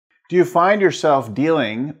Do you find yourself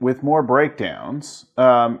dealing with more breakdowns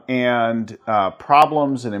and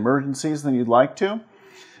problems and emergencies than you'd like to?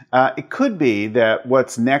 It could be that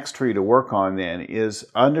what's next for you to work on then is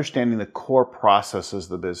understanding the core processes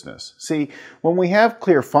of the business. See, when we have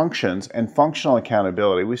clear functions and functional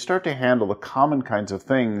accountability, we start to handle the common kinds of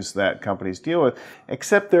things that companies deal with,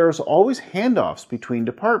 except there's always handoffs between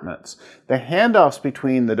departments. The handoffs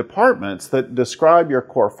between the departments that describe your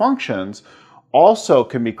core functions also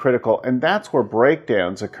can be critical, and that's where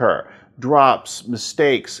breakdowns occur. Drops,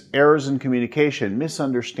 mistakes, errors in communication,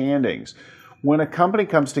 misunderstandings. When a company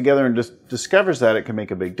comes together and discovers that, it can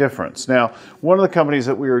make a big difference. Now, one of the companies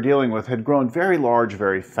that we were dealing with had grown very large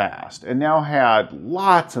very fast and now had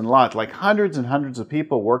lots and lots, like hundreds and hundreds of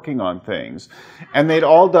people working on things. And they'd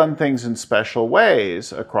all done things in special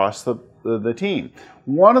ways across the team.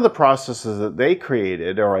 One of the processes that they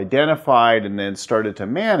created or identified and then started to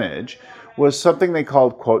manage was something they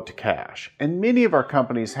called quote to cash. And many of our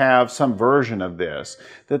companies have some version of this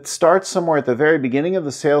that starts somewhere at the very beginning of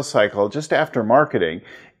the sales cycle, just after marketing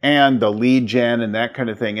and the lead gen and that kind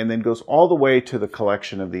of thing, and then goes all the way to the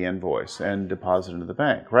collection of the invoice and deposit into the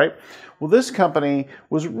bank, right? Well, this company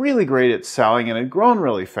was really great at selling and had grown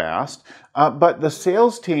really fast, but the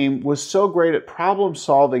sales team was so great at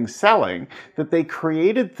problem-solving selling that they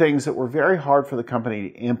created things that were very hard for the company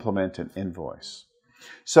to implement and invoice.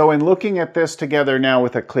 So in looking at this together now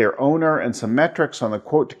with a clear owner and some metrics on the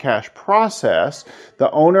quote to cash process, the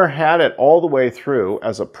owner had it all the way through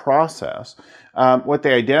as a process. What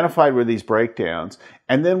they identified were these breakdowns.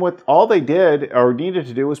 And then what all they did or needed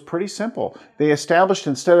to do was pretty simple. They established,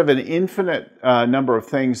 instead of an infinite number of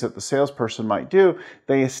things that the salesperson might do,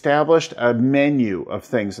 they established a menu of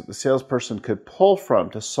things that the salesperson could pull from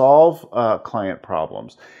to solve client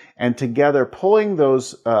problems. And together, pulling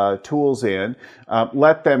those tools in,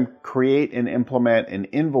 let them create and implement and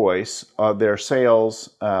invoice their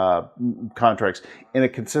sales contracts in a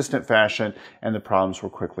consistent fashion, and the problems were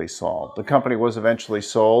quickly solved. The company was eventually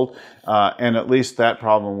sold, and at least that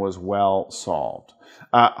problem was well solved.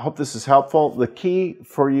 I hope this is helpful. The key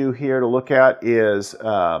for you here to look at is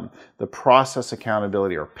the process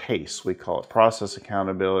accountability, or PACE, we call it, process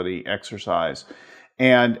accountability exercise.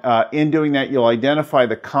 And in doing that, you'll identify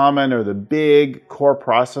the common or the big core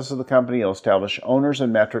process of the company. You'll establish owners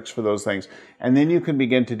and metrics for those things. And then you can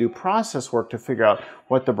begin to do process work to figure out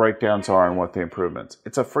what the breakdowns are and what the improvements.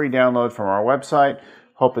 It's a free download from our website.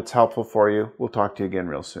 Hope it's helpful for you. We'll talk to you again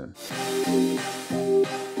real soon.